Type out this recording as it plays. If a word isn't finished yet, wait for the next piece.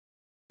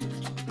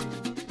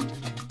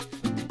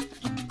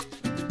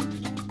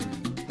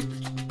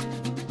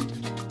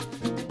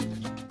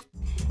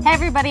Hey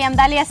everybody, I'm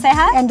Dalia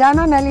Ceja. And I'm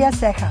Amelia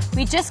Ceja.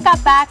 We just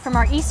got back from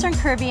our Eastern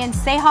Caribbean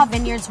Ceja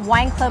Vineyards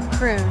Wine Club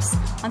cruise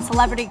on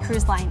Celebrity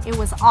Cruise Line. It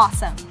was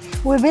awesome.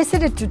 We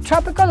visited two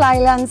tropical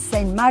islands,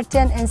 St.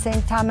 Martin and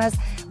St. Thomas,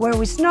 where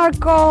we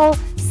snorkel,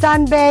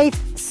 sunbathe,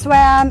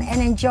 swam,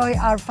 and enjoy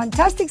our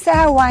fantastic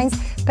Ceja wines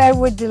paired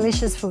with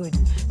delicious food.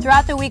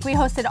 Throughout the week, we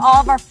hosted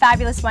all of our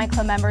fabulous Wine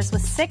Club members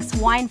with 6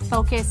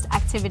 wine-focused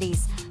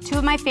activities. 2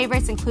 of my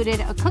favorites included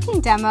a cooking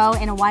demo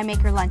and a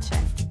winemaker luncheon.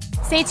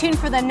 Stay tuned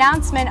for the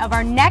announcement of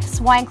our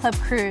next Wine Club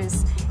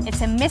cruise.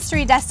 It's a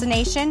mystery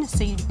destination,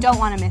 so you don't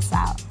want to miss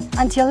out.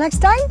 Until next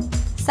time,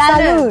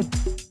 Salud!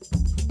 Salud.